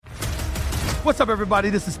What's up,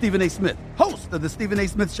 everybody? This is Stephen A. Smith, host of the Stephen A.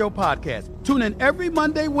 Smith Show podcast. Tune in every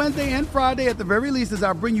Monday, Wednesday, and Friday at the very least as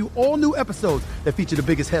I bring you all new episodes that feature the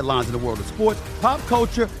biggest headlines in the world of sports, pop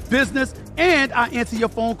culture, business, and I answer your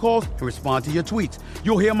phone calls and respond to your tweets.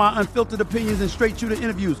 You'll hear my unfiltered opinions and straight-shooter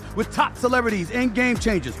interviews with top celebrities and game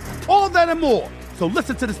changers. All that and more. So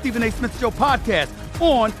listen to the Stephen A. Smith Show podcast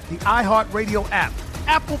on the iHeartRadio app,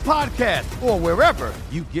 Apple Podcasts, or wherever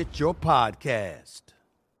you get your podcast.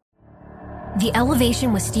 The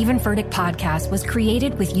Elevation with Stephen Furtick podcast was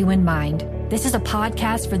created with you in mind. This is a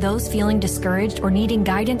podcast for those feeling discouraged or needing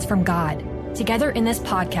guidance from God. Together in this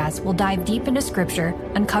podcast, we'll dive deep into scripture,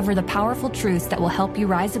 uncover the powerful truths that will help you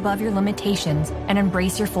rise above your limitations and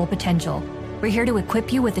embrace your full potential. We're here to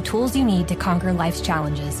equip you with the tools you need to conquer life's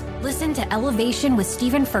challenges. Listen to Elevation with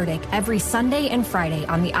Stephen Furtick every Sunday and Friday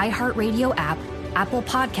on the iHeartRadio app, Apple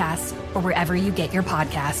Podcasts, or wherever you get your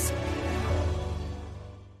podcasts.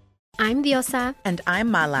 I'm Diosa. And I'm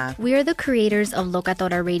Mala. We are the creators of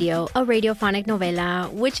Locatora Radio, a radiophonic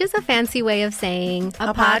novela, which is a fancy way of saying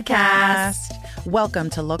a podcast. Welcome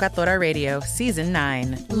to Locatora Radio, Season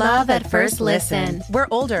 9. Love at first listen. We're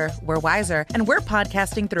older, we're wiser, and we're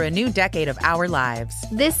podcasting through a new decade of our lives.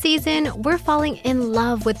 This season, we're falling in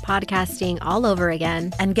love with podcasting all over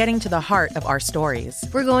again. And getting to the heart of our stories.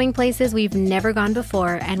 We're going places we've never gone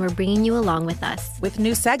before, and we're bringing you along with us. With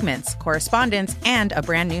new segments, correspondence, and a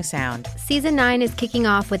brand new sound. Season 9 is kicking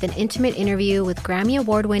off with an intimate interview with Grammy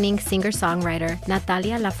Award-winning singer-songwriter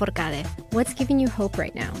Natalia Lafourcade. What's giving you hope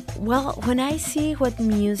right now? Well, when I see what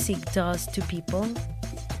music does to people,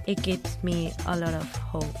 it gives me a lot of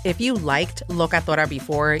hope. If you liked Locatora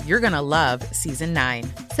before, you're going to love Season 9.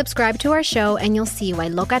 Subscribe to our show and you'll see why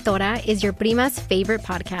Locatora is your prima's favorite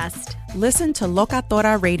podcast. Listen to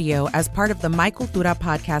Locatora Radio as part of the My Cultura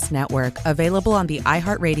Podcast Network, available on the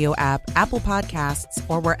iHeartRadio app, Apple Podcasts,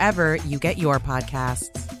 or wherever you get your podcasts.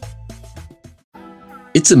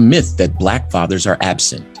 It's a myth that Black fathers are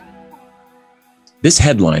absent. This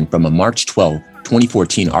headline from a March 12,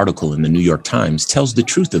 2014 article in the New York Times tells the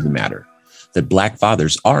truth of the matter, that Black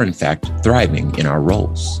fathers are in fact thriving in our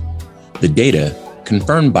roles. The data,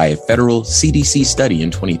 confirmed by a federal CDC study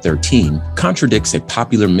in 2013, contradicts a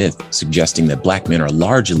popular myth suggesting that Black men are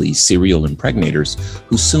largely serial impregnators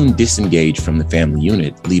who soon disengage from the family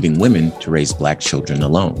unit, leaving women to raise Black children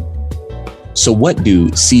alone. So what do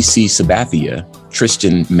CeCe Sabathia,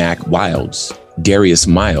 Tristan Mack Wilds, Darius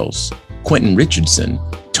Miles, Quentin Richardson,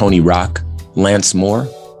 Tony Rock, Lance Moore,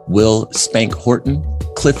 Will Spank Horton,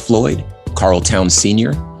 Cliff Floyd, Carl Towns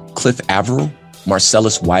Sr., Cliff Averill,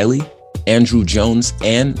 Marcellus Wiley, Andrew Jones,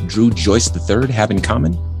 and Drew Joyce III have in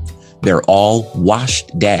common? They're all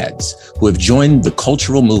washed dads who have joined the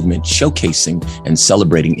cultural movement showcasing and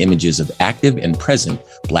celebrating images of active and present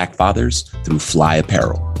Black fathers through fly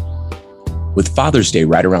apparel. With Father's Day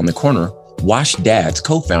right around the corner, Washed Dads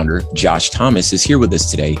co-founder Josh Thomas is here with us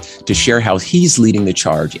today to share how he's leading the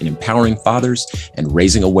charge in empowering fathers and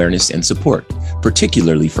raising awareness and support,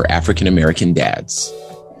 particularly for African-American dads.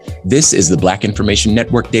 This is the Black Information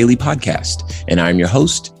Network Daily Podcast, and I'm your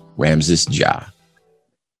host, Ramses Ja.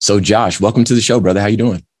 So Josh, welcome to the show, brother. How you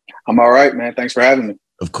doing? I'm all right, man. Thanks for having me.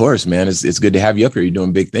 Of course, man. It's good to have you up here. You're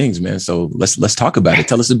doing big things, man. So let's talk about it.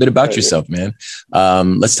 Tell us a bit about yourself, man.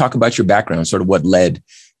 Let's talk about your background, sort of what led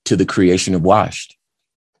to the creation of Washed.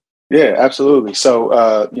 Yeah, absolutely.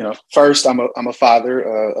 So, first, I'm a father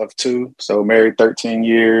of two, so married 13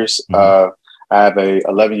 years. Mm-hmm. I have a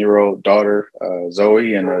 11-year-old daughter,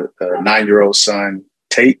 Zoe, and a 9-year-old son,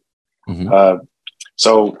 Tate. Mm-hmm.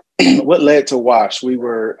 So what led to Washed? We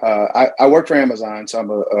were, I work for Amazon, so I'm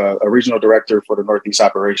a regional director for the Northeast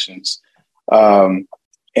operations. And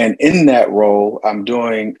in that role, I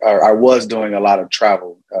was doing a lot of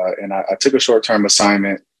travel, and I took a short-term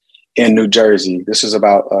assignment in New Jersey. This was in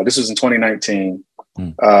 2019.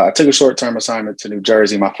 I took a short-term assignment to New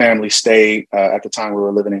Jersey. My family stayed. At the time, we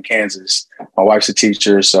were living in Kansas. My wife's a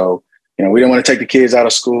teacher, so we didn't want to take the kids out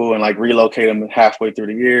of school and relocate them halfway through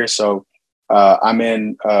the year. So I'm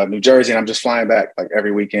in New Jersey, and I'm just flying back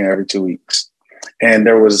every weekend, every 2 weeks. And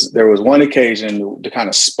there was one occasion to kind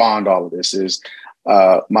of spawned all of this is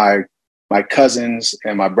my cousins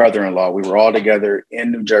and my brother-in-law. We were all together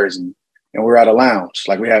in New Jersey, and we're at a lounge.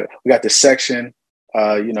 We got this section.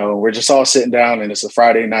 We're just all sitting down, and it's a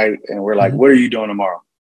Friday night, and we're like, mm-hmm. What are you doing tomorrow?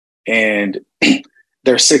 And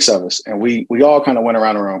there's 6 of us, and we all kind of went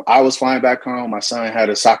around the room. I was flying back home. My son had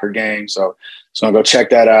a soccer game, so I'm gonna go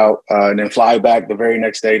check that out, and then fly back the very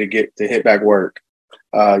next day to hit back work.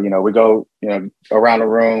 We go, around the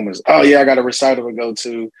room. I got a recital to go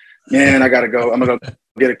to. Man, I gotta go. I'm gonna go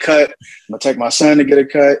get a cut. I'm gonna take my son to get a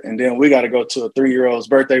cut, and then we gotta go to a 3-year-old's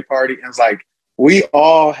birthday party. And it's we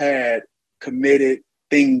all had committed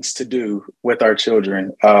things to do with our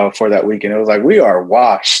children for that weekend. It was like, we are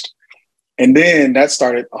washed. And then that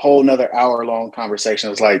started a whole nother hour-long conversation. It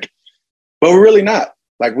was like, but we're really not.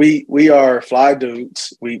 Like, we are fly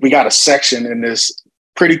dudes. We got a section in this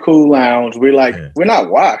pretty cool lounge. We're like, we're not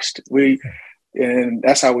washed. And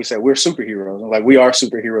that's how we say we're superheroes. Like, we are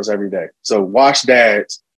superheroes every day. So Washed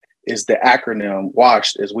Dads is the acronym.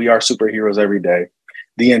 Washed is we are superheroes every day.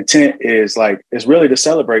 The intent is like, it's really to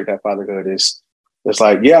celebrate that fatherhood. It's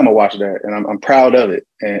like, yeah, I'm a Washed Dad, and I'm proud of it.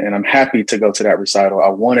 And I'm happy to go to that recital. I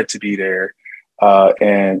wanted to be there.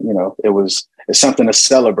 And, you know, it's something to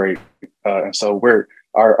celebrate. And so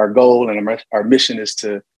our goal and our mission is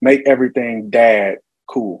to make everything dad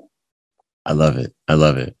cool. I love it. I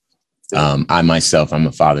love it. I myself, I'm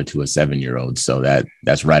a father to a 7-year-old, so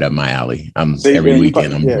that's right up my alley. Every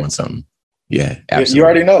weekend I'm doing something. Yeah, absolutely. You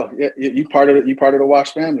already know. You part of the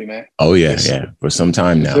Wash family, man. Oh yeah, for some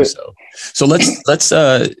time now. So let's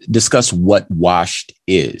discuss what Washed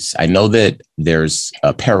is. I know that there's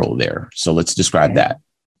apparel there, so let's describe that.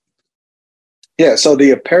 Yeah, so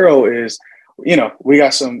the apparel is, you know, we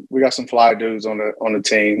got some fly dudes on the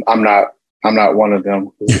team. I'm not one of them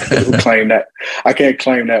who claim that. I can't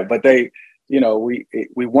claim that, but they, you know, we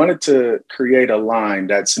wanted to create a line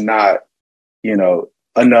that's not, you know,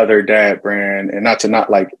 another dad brand, and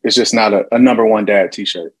it's just not a number one dad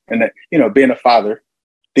t-shirt. And that, you know, being a father,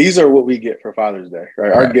 these are what we get for Father's Day,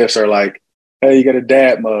 right? Our gifts are like, hey, you get a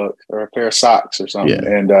dad mug or a pair of socks or something. Yeah.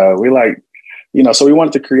 And we like, you know, so we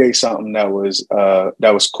wanted to create something that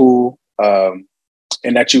was cool.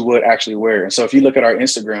 And that you would actually wear. And so if you look at our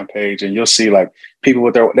Instagram page, and you'll see like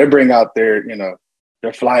people they bring out their, you know,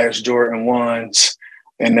 their flyest Jordan 1s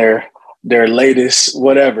and their latest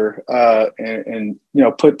whatever, and you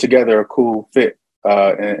know, put together a cool fit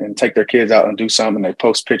and take their kids out and do something. They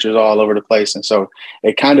post pictures all over the place. And so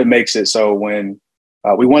it kind of makes it so when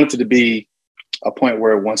we wanted it to be a point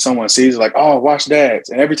where when someone sees it, like, oh, Washed Dads.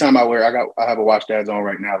 And every time I wear, I have a Washed Dads on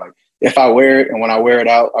right now. Like, if I wear it and when I wear it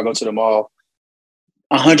out, I go to the mall,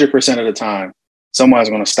 100% of the time, someone's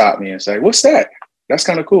going to stop me and say, what's that? That's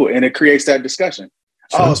kind of cool. And it creates that discussion.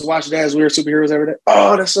 Sure. Oh, so Washed Dads, we're superheroes every day.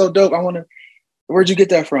 Oh, that's so dope. Where'd you get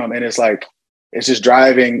that from? And it's like, it's just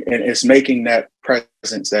driving, and it's making that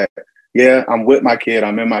presence that, yeah, I'm with my kid.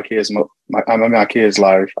 I'm in my kid's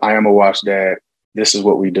life. I am a Washed Dad. This is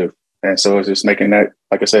what we do. And so it's just making that,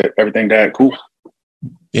 like I said, everything dad cool.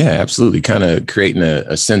 Yeah, absolutely. Kind of creating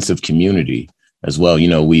a sense of community as well. You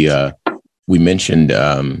know, we mentioned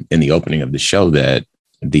in the opening of the show that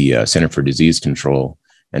the Center for Disease Control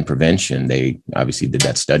and Prevention, they obviously did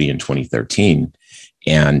that study in 2013.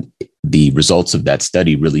 And the results of that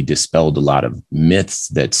study really dispelled a lot of myths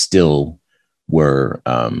that still were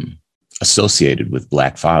associated with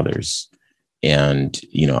Black fathers. And,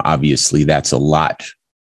 you know, obviously that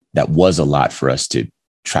was a lot for us to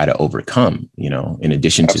try to overcome, you know, in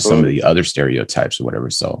addition to some of the other stereotypes or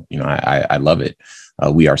whatever. So, you know, I love it.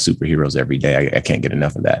 We are superheroes every day. I can't get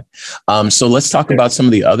enough of that. So let's talk about some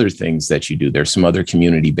of the other things that you do. There's some other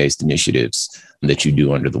community-based initiatives that you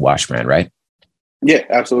do under the Wash brand, right? Yeah,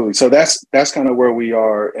 absolutely. So that's kind of where we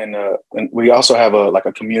are. And we also have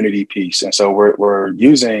a community piece. And so we're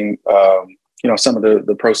using, you know, some of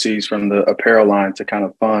the proceeds from the apparel line to kind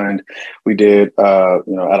of fund. We did, you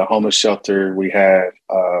know, at a homeless shelter, we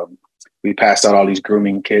passed out all these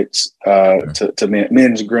grooming kits to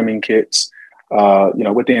men's grooming kits. You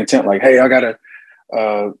know, with the intent, like, hey, I gotta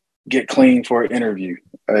get clean for an interview.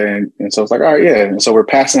 And so it's like, all right, yeah. And so we're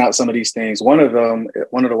passing out some of these things. One of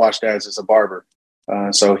the Wash Dads is a barber.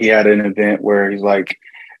 So he had an event where he's like,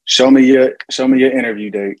 show me your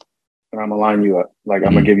interview date and I'm gonna line you up. Like,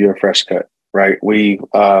 I'm gonna give you a fresh cut. Right. We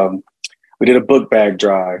did a book bag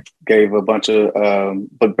drive, gave a bunch of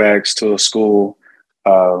book bags to a school.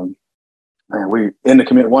 And we in the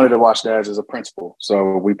community, one of the Wash Dads is a principal.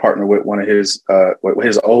 So we partnered with one of his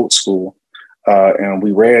old school. And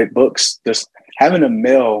we read books. Just having a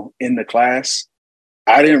male in the class,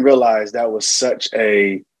 I didn't realize that was such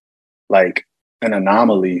an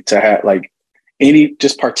anomaly to have, like, any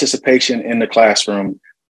just participation in the classroom.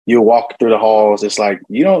 You walk through the halls. It's like,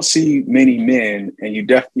 you don't see many men, and you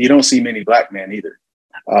don't see many Black men either.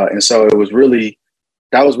 And so that was really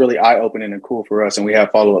eye-opening and cool for us. And we have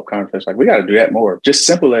follow-up conversations. Like, we got to do that more. Just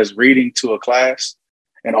simple as reading to a class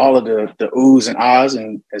and all of the oohs and ahs.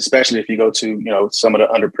 And especially if you go to, you know, some of the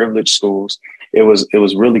underprivileged schools, it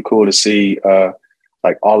was really cool to see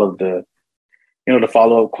like all of the, you know, the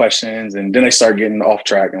follow-up questions. And then they start getting off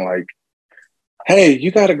track and like, hey,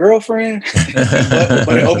 you got a girlfriend?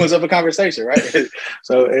 but it opens up a conversation, right?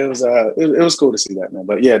 So it was cool to see that, man.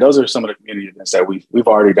 But yeah, those are some of the community events that we've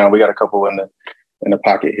already done. We got a couple in the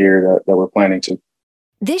pocket here that we're planning to.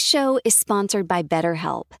 This show is sponsored by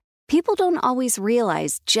BetterHelp. People don't always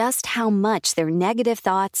realize just how much their negative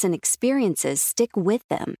thoughts and experiences stick with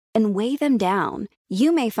them and weigh them down.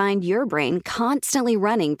 You may find your brain constantly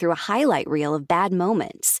running through a highlight reel of bad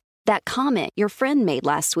moments. That comment your friend made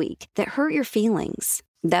last week that hurt your feelings.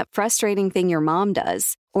 That frustrating thing your mom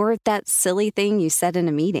does. Or that silly thing you said in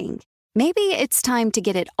a meeting. Maybe it's time to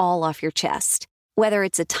get it all off your chest. Whether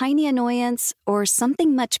it's a tiny annoyance or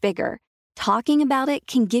something much bigger, talking about it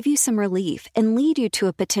can give you some relief and lead you to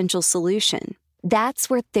a potential solution. That's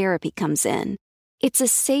where therapy comes in. It's a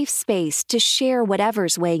safe space to share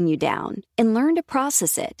whatever's weighing you down and learn to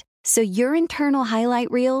process it so your internal highlight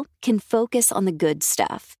reel can focus on the good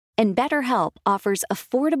stuff. And BetterHelp offers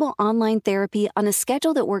affordable online therapy on a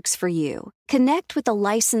schedule that works for you. Connect with a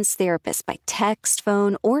licensed therapist by text,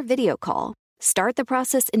 phone, or video call. Start the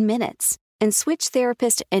process in minutes and switch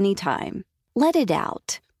therapist anytime. Let it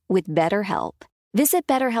out with BetterHelp. Visit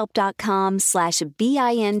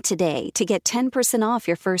BetterHelp.com/BIN today to get 10% off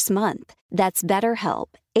your first month. That's BetterHelp,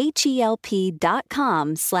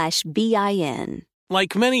 HELP.com/BIN.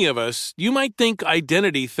 Like many of us, you might think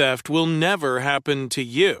identity theft will never happen to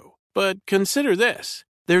you. But consider this.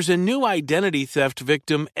 There's a new identity theft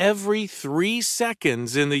victim every 3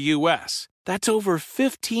 seconds in the U.S. That's over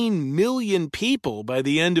 15 million people by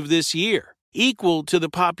the end of this year, equal to the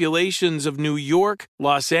populations of New York,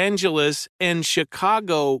 Los Angeles, and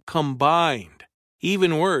Chicago combined.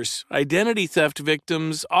 Even worse, identity theft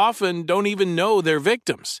victims often don't even know they're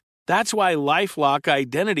victims. That's why LifeLock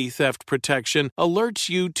Identity Theft Protection alerts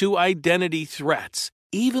you to identity threats,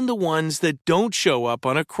 even the ones that don't show up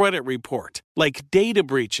on a credit report, like data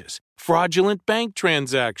breaches, fraudulent bank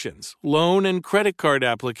transactions, loan and credit card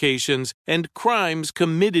applications, and crimes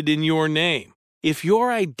committed in your name. If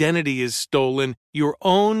your identity is stolen, your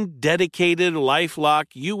own dedicated LifeLock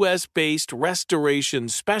U.S.-based restoration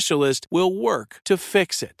specialist will work to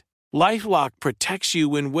fix it. LifeLock protects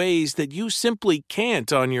you in ways that you simply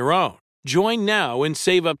can't on your own. Join now and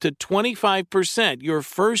save up to 25% your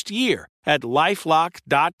first year at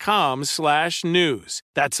LifeLock.com/news.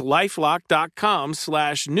 That's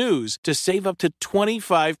LifeLock.com/news to save up to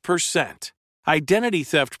 25%. Identity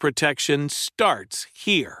theft protection starts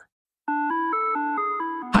here.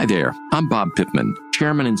 Hi there, I'm Bob Pittman,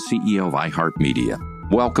 Chairman and CEO of iHeartMedia.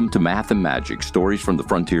 Welcome to Math and Magic, Stories from the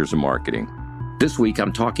Frontiers of Marketing. This week,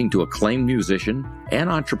 I'm talking to acclaimed musician and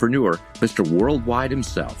entrepreneur, Mr. Worldwide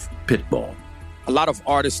himself, Pitbull. A lot of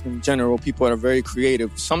artists in general, people that are very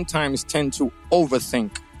creative, sometimes tend to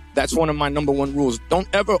overthink. That's one of my number one rules. Don't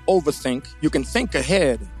ever overthink. You can think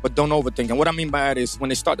ahead, but don't overthink. And what I mean by that is when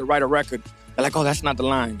they start to write a record, they're like, oh, that's not the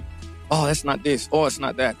line. Oh, that's not this. Oh, it's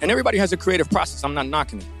not that. And everybody has a creative process. I'm not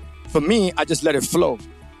knocking it. For me, I just let it flow.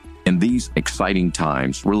 In these exciting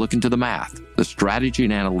times, we're looking to the math, the strategy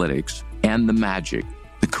and analytics, and the magic,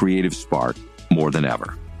 the creative spark, more than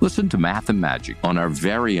ever. Listen to Math and Magic on our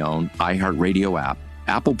very own iHeartRadio app,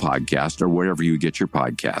 Apple Podcast, or wherever you get your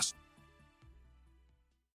podcasts.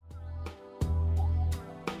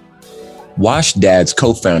 Wash Dad's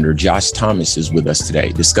co-founder, Josh Thomas, is with us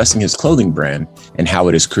today, discussing his clothing brand and how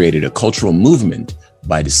it has created a cultural movement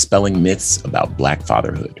by dispelling myths about Black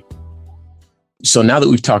fatherhood. So now that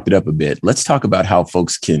we've talked it up a bit, let's talk about how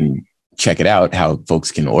folks can check it out, how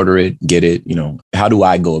folks can order it, get it. You know, how do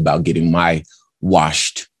I go about getting my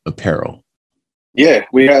washed apparel? Yeah,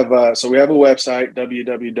 we have a website,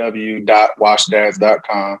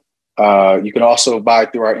 www.washdads.com. You can also buy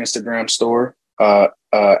through our Instagram store at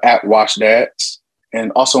WashDads,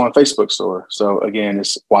 and also on Facebook store. So again,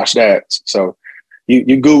 it's WashDads. So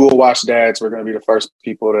you Google WashDads, we're going to be the first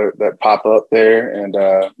people that pop up there, and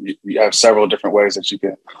you have several different ways that you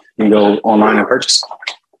can go online and purchase.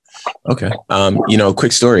 Okay.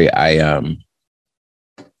 Quick story.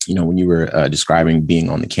 When you were describing being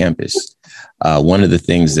on the campus, one of the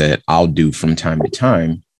things that I'll do from time to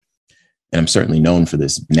time, and I'm certainly known for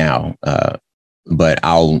this now, but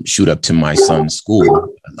I'll shoot up to my son's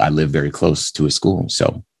school. I live very close to a school.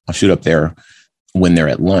 So I'll shoot up there when they're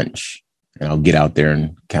at lunch, and I'll get out there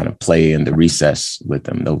and kind of play in the recess with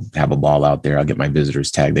them. They'll have a ball out there. I'll get my visitors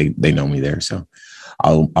tag. They know me there. So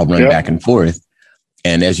I'll run back and forth.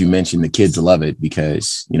 And as you mentioned, the kids love it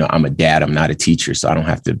because, I'm a dad, I'm not a teacher, so I don't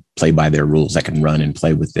have to play by their rules. I can run and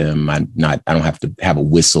play with them. I don't have to have a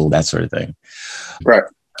whistle, that sort of thing. Right.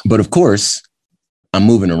 But of course, I'm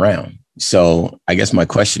moving around. So I guess my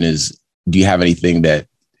question is, do you have anything that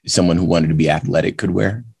someone who wanted to be athletic could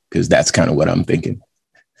wear? Because that's kind of what I'm thinking.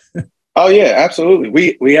 Oh yeah,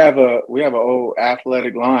 absolutely. We have an old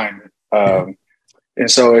athletic line. And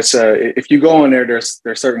so it's if you go in there, there's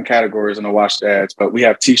certain categories in the Wash Dads, but we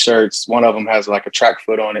have T-shirts. One of them has like a track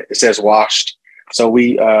foot on it. It says washed. So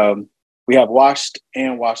we have washed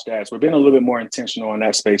and Wash Dads. We're being a little bit more intentional in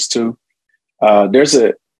that space too. There's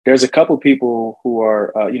a couple people who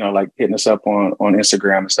are like hitting us up on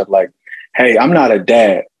Instagram and stuff like, hey, I'm not a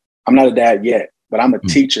dad. I'm not a dad yet, but I'm a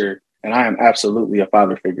teacher and I am absolutely a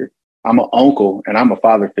father figure. I'm an uncle and I'm a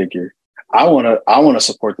father figure. I want to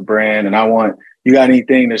support the brand, and you got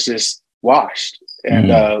anything that's just washed? And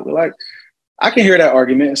we're like, I can hear that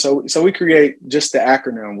argument. So we create just the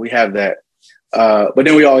acronym. We have that. But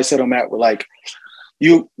then we always sit on that. We're like,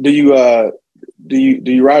 do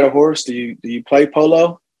you ride a horse? Do you play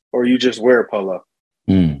polo, or you just wear polo?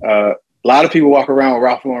 A lot of people walk around with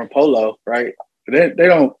Ralph Lauren polo, right? But they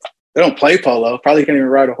don't play polo. Probably can't even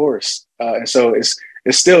ride a horse. And so it's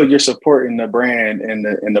still, you're supporting the brand and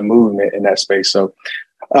the movement in that space. So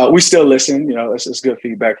we still listen. It's good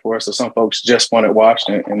feedback for us. So some folks just want it washed,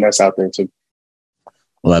 and that's out there too.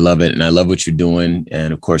 Well, I love it. And I love what you're doing.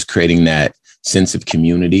 And of course, creating that sense of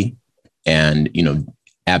community and,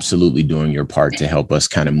 absolutely doing your part to help us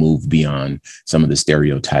kind of move beyond some of the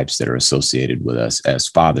stereotypes that are associated with us as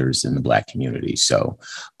fathers in the Black community. So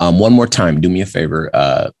one more time, do me a favor,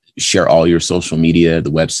 share all your social media,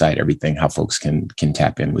 the website, everything, how folks can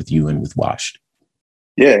tap in with you and with Washed.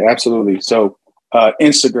 Yeah, absolutely. So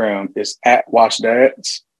Instagram is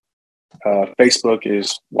 @WashDads. Facebook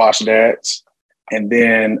is WashDads. And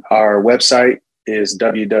then our website is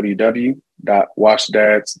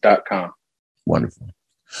www.washdads.com. Wonderful.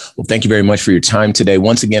 Well, thank you very much for your time today.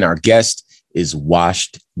 Once again, our guest is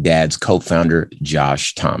Washed Dads co-founder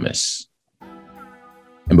Josh Thomas.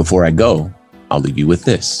 And before I go, I'll leave you with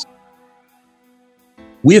this.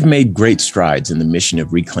 We have made great strides in the mission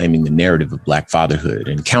of reclaiming the narrative of Black fatherhood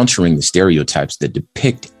and countering the stereotypes that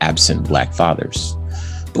depict absent Black fathers.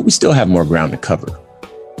 But we still have more ground to cover.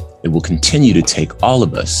 It will continue to take all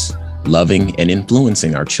of us loving and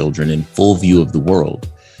influencing our children in full view of the world,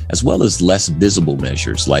 as well as less visible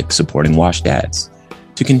measures like supporting Washed Dads,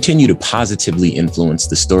 to continue to positively influence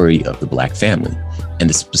the story of the Black family,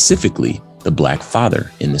 and specifically the Black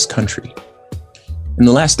father in this country. In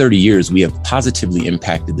the last 30 years, we have positively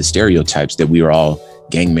impacted the stereotypes that we are all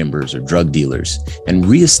gang members or drug dealers, and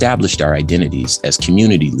reestablished our identities as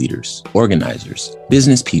community leaders, organizers,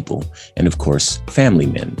 business people, and of course, family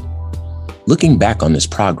men. Looking back on this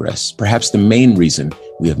progress, perhaps the main reason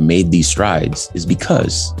we have made these strides is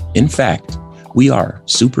because, in fact, we are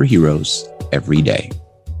superheroes every day.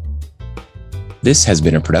 This has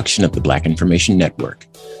been a production of the Black Information Network.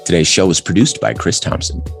 Today's show was produced by Chris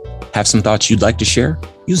Thompson. Have some thoughts you'd like to share?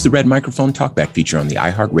 Use the red microphone talkback feature on the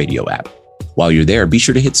iHeartRadio app. While you're there, be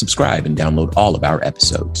sure to hit subscribe and download all of our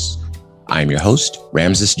episodes. I am your host,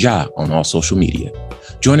 Ramses Ja, on all social media.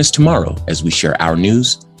 Join us tomorrow as we share our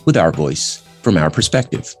news with our voice, from our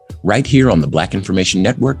perspective, right here on the Black Information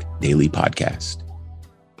Network Daily Podcast.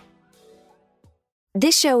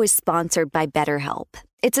 This show is sponsored by BetterHelp.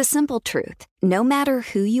 It's a simple truth. No matter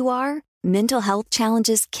who you are, mental health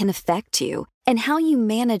challenges can affect you, and how you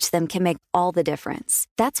manage them can make all the difference.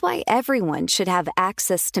 That's why everyone should have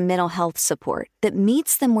access to mental health support that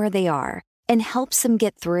meets them where they are and helps them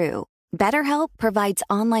get through. BetterHelp provides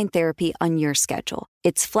online therapy on your schedule.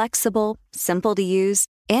 It's flexible, simple to use,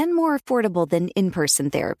 and more affordable than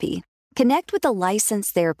in-person therapy. Connect with a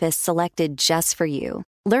licensed therapist selected just for you.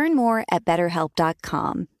 Learn more at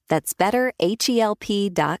BetterHelp.com. That's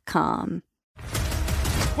BetterHelp.com.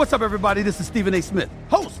 What's up, everybody? This is Stephen A. Smith,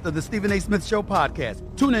 host of the Stephen A. Smith Show podcast.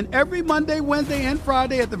 Tune in every Monday, Wednesday, and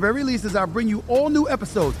Friday at the very least as I bring you all new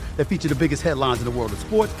episodes that feature the biggest headlines in the world of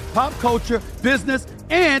sports, pop culture, business,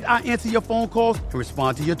 and I answer your phone calls and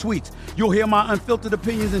respond to your tweets. You'll hear my unfiltered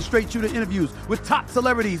opinions and straight-shooter interviews with top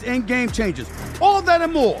celebrities and game changers. All that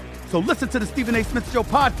and more. So listen to the Stephen A. Smith Show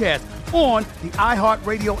podcast on the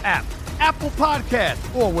iHeartRadio app, Apple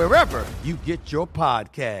Podcasts, or wherever you get your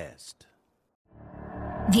podcast.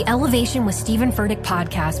 The Elevation with Stephen Furtick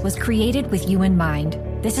podcast was created with you in mind.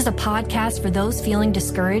 This is a podcast for those feeling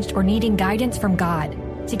discouraged or needing guidance from God.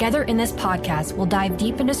 Together in this podcast, we'll dive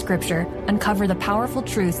deep into scripture, uncover the powerful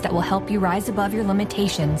truths that will help you rise above your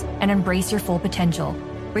limitations and embrace your full potential.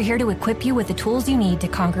 We're here to equip you with the tools you need to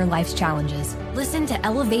conquer life's challenges. Listen to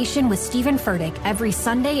Elevation with Stephen Furtick every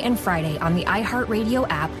Sunday and Friday on the iHeartRadio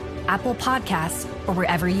app, Apple Podcasts, or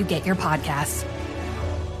wherever you get your podcasts.